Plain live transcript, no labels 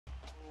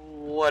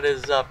What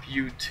is up,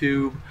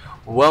 YouTube?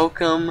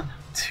 Welcome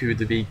to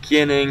the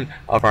beginning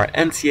of our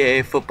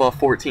NCAA Football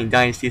 14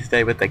 Dynasty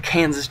today with the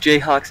Kansas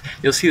Jayhawks.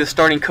 You'll see the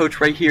starting coach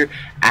right here,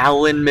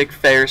 Alan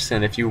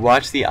McPherson. If you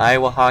watch the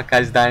Iowa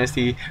Hawkeyes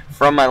Dynasty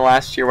from my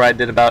last year where I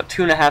did about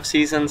 2.5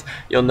 seasons,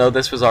 you'll know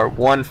this was our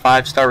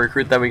 5-star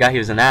recruit that we got. He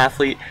was an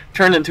athlete,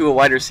 turned into a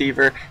wide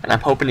receiver, and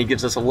I'm hoping he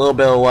gives us a little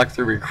bit of luck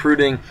through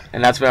recruiting,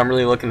 and that's what I'm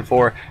really looking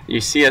for.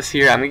 You see us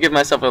here. I'm going to give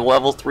myself a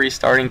level 3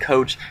 starting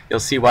coach. You'll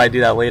see why I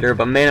do that later,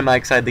 but man, am I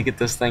excited to get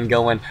this thing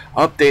going.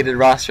 Updated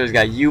rosters,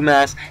 got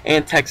UMass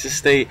and Texas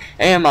State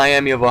and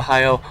Miami of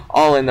Ohio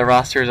all in the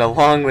rosters,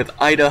 along with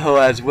Idaho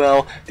as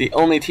well. The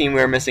only team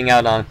we're missing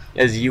out on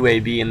is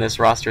UAB in this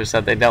roster,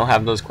 so they don't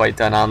have those quite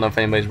done. I don't know if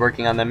anybody's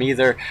working on them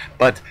either,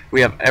 but we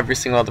have every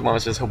single other one.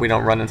 Let's just hope we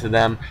don't run into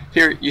them.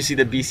 Here you see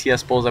the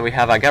BCS bowls that we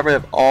have. I got rid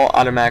of all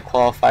automatic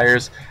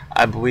qualifiers.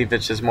 I believe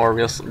it's just more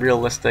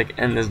realistic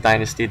in this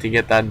dynasty to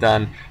get that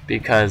done,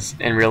 because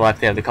in real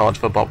life they have the college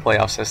football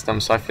playoff system,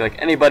 so I feel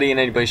like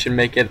anybody should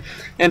make it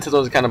into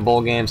those kind of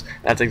bowl games.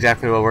 That's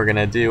exactly what we're going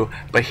to do.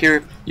 But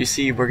here you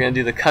see we're going to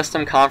do the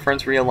custom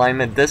conference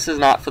realignment. This is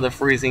not for the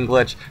freezing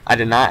glitch. I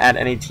did not add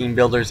any team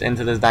builders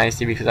into this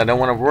dynasty because I don't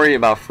want to worry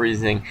about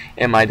freezing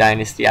in my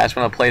dynasty. I just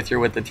want to play through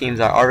with the teams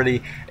that are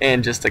already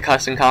in just the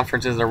custom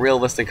conferences, the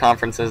realistic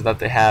conferences that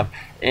they have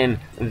in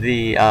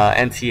the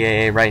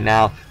NCAA right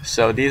now.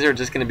 So these are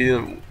just going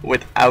to be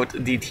without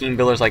the team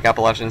builders like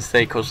Appalachian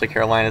State, Coastal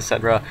Carolina,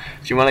 etc.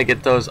 If you want to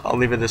get those, I'll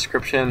leave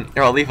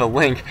a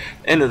link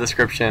in the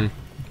description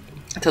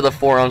to the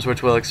forums,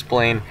 which will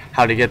explain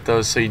how to get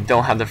those so you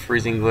don't have the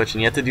freezing glitch.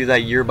 And you have to do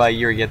that year by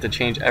year. You have to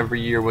change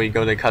every year where you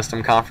go to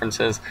custom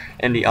conferences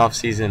in the off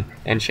season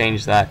and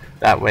change that.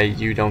 That way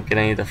you don't get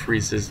any of the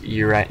freezes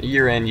year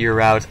in, year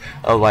out.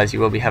 Otherwise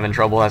you will be having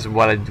trouble. That's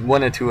what I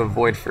wanted to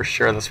avoid for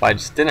sure. That's why I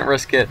just didn't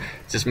risk it.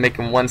 Just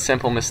making one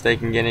simple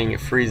mistake and getting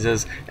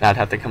freezes, and I'd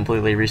have to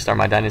completely restart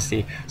my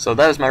dynasty. So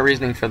that is my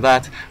reasoning for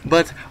that.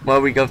 But while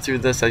we go through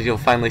this, as you'll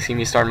finally see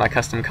me start my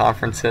custom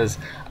conferences,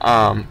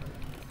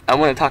 I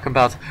want to talk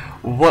about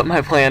what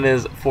my plan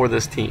is for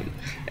this team.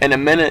 In a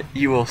minute,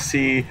 you will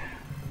see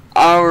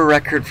our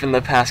record from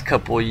the past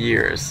couple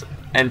years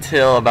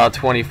until about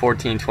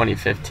 2014,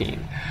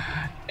 2015.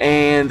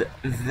 And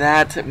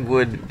that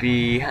would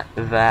be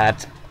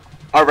that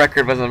our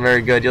record wasn't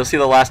very good. You'll see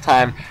the last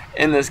time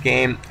in this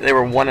game, they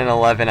were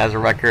 1-11 as a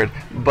record.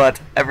 But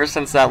ever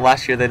since that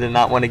last year, they did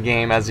not win a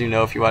game, as you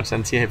know if you watch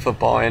NCAA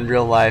football in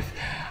real life.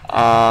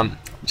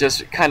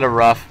 Just kind of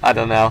rough. I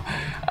don't know.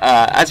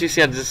 As you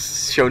see, I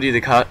just showed you the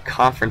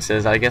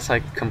conferences. I guess I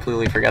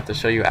completely forgot to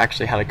show you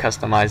actually how to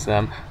customize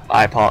them.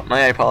 My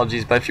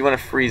apologies, but if you want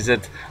to freeze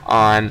it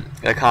on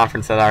the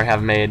conference that I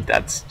have made,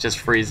 that's just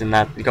freezing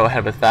that. Go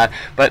ahead with that.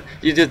 But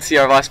you did see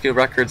our last few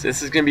records.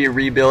 This is going to be a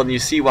rebuild, and you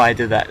see why I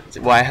did that,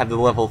 why I have the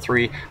level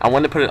 3. I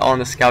wanted to put it all in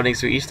the scouting,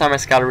 so each time I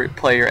scout a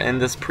player in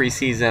this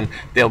preseason,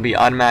 they'll be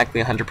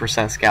automatically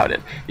 100%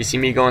 scouted. You see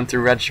me going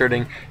through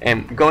redshirting,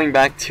 and going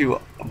back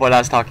to what I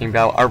was talking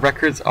about, our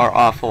records are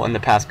awful in the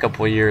past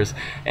couple of years,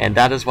 and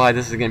that is why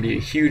this is going to be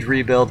a huge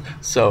rebuild.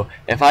 So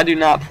if I do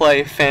not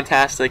play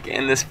fantastic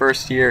in this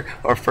first year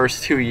or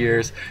first 2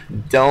 years,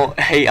 don't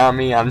hate on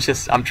me. I'm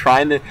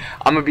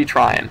gonna be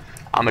trying.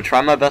 I'm gonna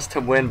try my best to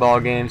win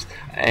ball games,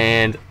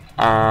 and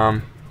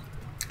I'm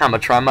gonna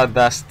try my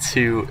best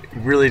to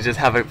really just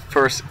have a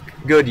first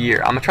good year.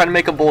 I'm gonna try to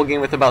make a bowl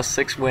game with about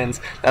 6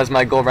 wins. That's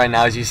my goal right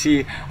now. As you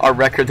see our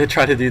record to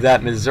try to do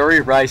that: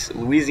 Missouri, Rice,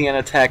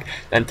 Louisiana Tech,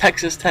 then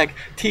Texas Tech,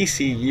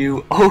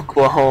 TCU,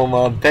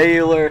 Oklahoma,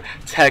 Baylor,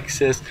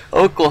 Texas,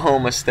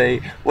 Oklahoma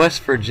State,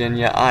 West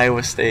Virginia,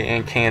 Iowa State,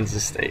 and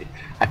Kansas State.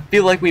 I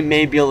feel like we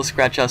may be able to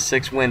scratch out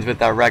 6 wins with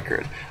that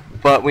record,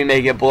 but we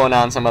may get blown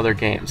out in some other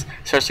games,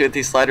 especially with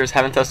these sliders.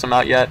 Haven't tested them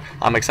out yet.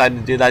 I'm excited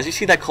to do that. As you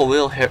see that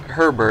Khalil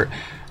Herbert,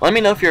 let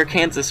me know if you're a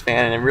Kansas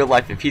fan and in real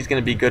life if he's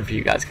going to be good for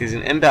you guys, because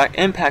he's an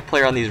impact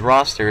player on these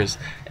rosters,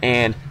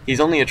 and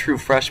he's only a true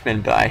freshman,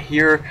 but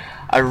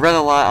I read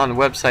a lot on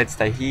websites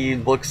that he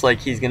looks like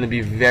he's going to be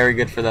very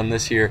good for them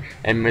this year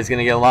and is going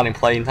to get a lot of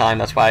playing time.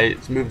 That's why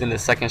it's moved into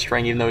second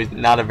string, even though he's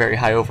not a very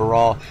high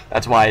overall.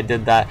 That's why I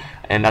did that,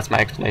 and that's my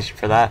explanation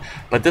for that.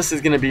 But this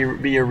is going to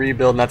be a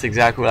rebuild, and that's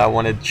exactly what I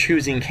wanted,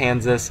 choosing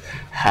Kansas.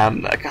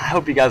 I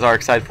hope you guys are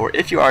excited for it.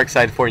 If you are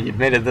excited for it and you've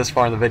made it this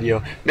far in the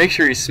video, make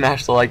sure you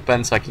smash the like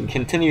button so I can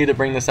continue to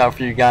bring this out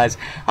for you guys.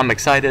 I'm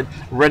excited,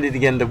 ready to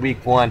get into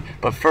week 1.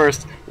 But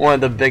first, one of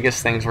the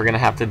biggest things we're going to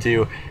have to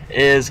do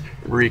is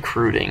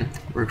recruiting.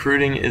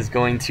 Recruiting is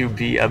going to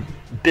be a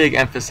big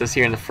emphasis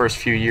here in the first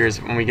few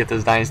years when we get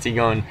this dynasty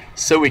going,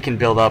 so we can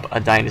build up a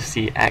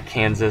dynasty at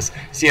Kansas.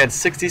 So you had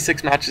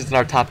 66 matches in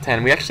our top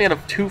 10. We actually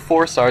had 2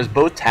 4-stars,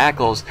 both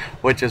tackles,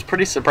 which is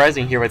pretty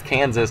surprising here with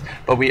Kansas,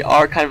 but we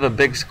are kind of a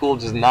big school,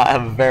 just not a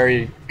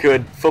very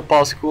good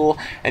football school.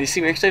 And you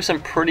see we actually have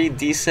some pretty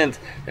decent,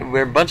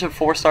 we're a bunch of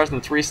 4-stars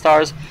and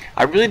 3-stars.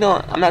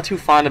 I'm not too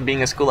fond of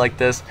being a school like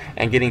this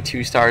and getting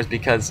 2 stars,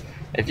 because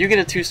if you get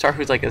a 2-star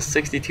who's like a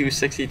 62,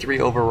 63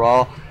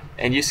 overall,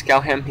 and you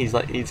scout him, he's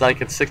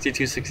like at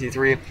 62,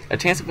 63. The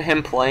chances of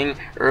him playing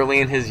early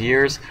in his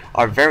years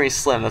are very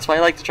slim. That's why I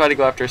like to try to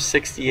go after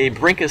 68.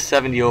 Brink is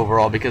 70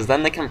 overall, because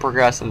then they can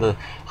progress into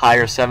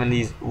higher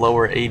 70s,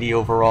 lower 80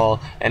 overall,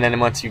 and then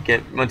once you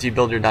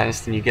build your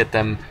dynasty and you get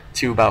them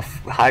to about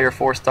higher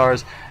 4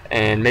 stars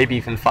and maybe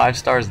even 5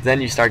 stars,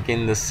 then you start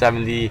getting the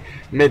 70,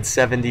 mid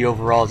 70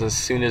 overalls as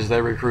soon as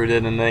they're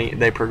recruited, and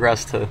they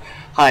progress to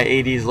high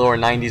 80s, lower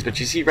 90s. But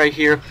you see right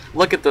here,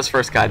 look at this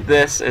first guy.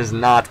 This is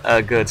not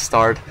a good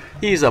start.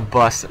 He's a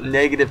bust,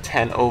 negative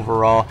 10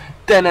 overall.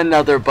 Then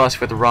another bust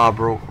with Rob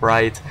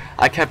Wright.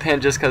 I kept him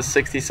just because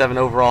 67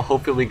 overall,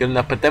 hopefully good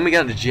enough. But then we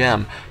got a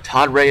gem.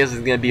 Todd Reyes is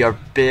going to be our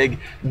big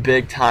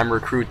time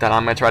recruit that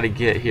I'm going to try to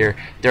get here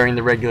during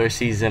the regular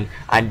season.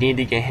 I need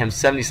to get him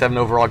 77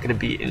 overall, going to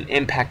be an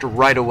impact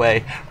right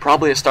away,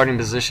 probably a starting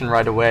position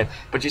right away.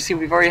 But you see,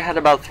 we've already had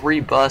about 3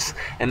 busts,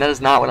 and that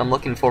is not what I'm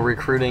looking for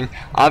recruiting.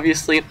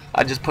 Obviously,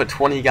 I just put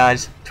 20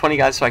 guys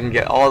so I can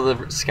get all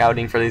the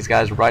scouting for these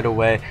guys right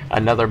away.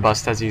 Another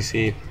bust, as you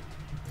see.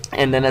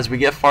 And then as we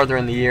get farther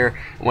in the year,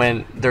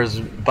 when there's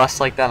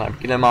busts like that, I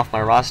get them off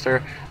my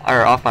roster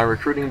or off my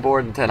recruiting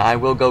board, then I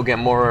will go get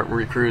more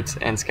recruits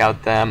and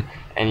scout them,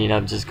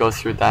 and just go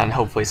through that and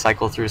hopefully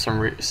cycle through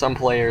some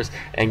players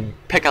and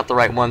pick out the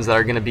right ones that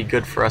are going to be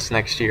good for us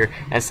next year,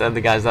 instead of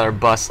the guys that are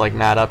busts like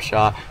Matt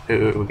Upshaw,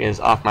 who is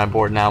off my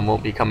board now and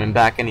won't be coming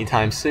back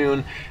anytime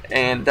soon.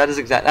 And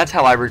that's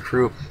how I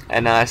recruit.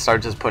 And then I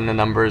start just putting the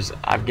numbers.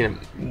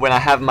 When I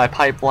have my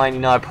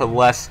pipeline, I put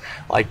less,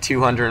 like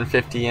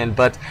 250 in.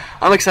 But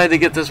I'm excited to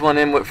get this one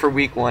in for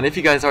week 1. If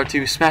you guys are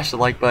too, smash the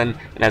like button.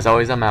 And as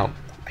always, I'm out.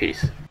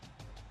 Peace.